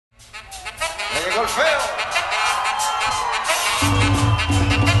solfeo.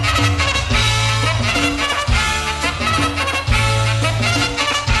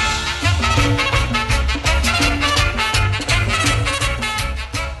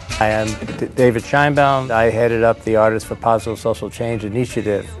 I am David Scheinbaum. I headed up the Art for Positive Social Change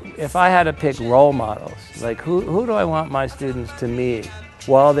initiative. If I had to pick role models, like who do I want my students to meet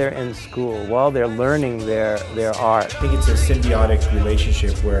while they're in school, while they're learning their art? I think it's a symbiotic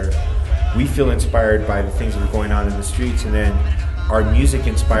relationship where we feel inspired by the things that are going on in the streets, and then our music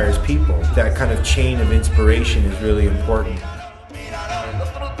inspires people. That kind of chain of inspiration is really important.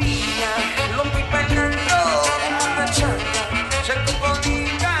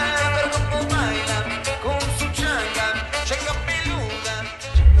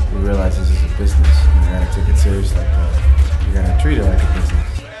 We realize this is a business, and you're gonna take it serious like that. You're gonna treat it like a business.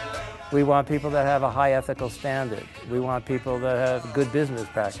 We want people that have a high ethical standard. We want people that have good business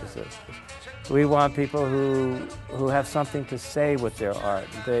practices. We want people who have something to say with their art.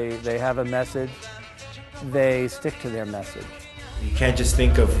 They have a message, they stick to their message. You can't just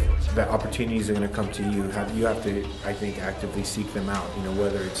think of the opportunities that are going to come to you. You have to, I think, actively seek them out. You know,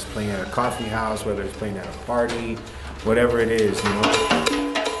 whether it's playing at a coffee house, whether it's playing at a party, whatever it is, you know.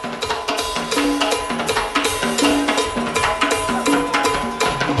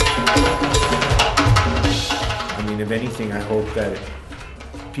 I mean, if anything, I hope that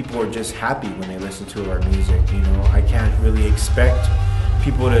people are just happy when they listen to our music. You know, I can't really expect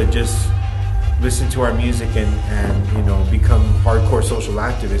people to just listen to our music and you know, become hardcore social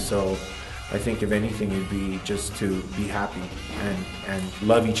activists. So I think if anything, it'd be just to be happy and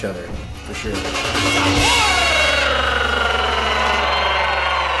love each other, for sure.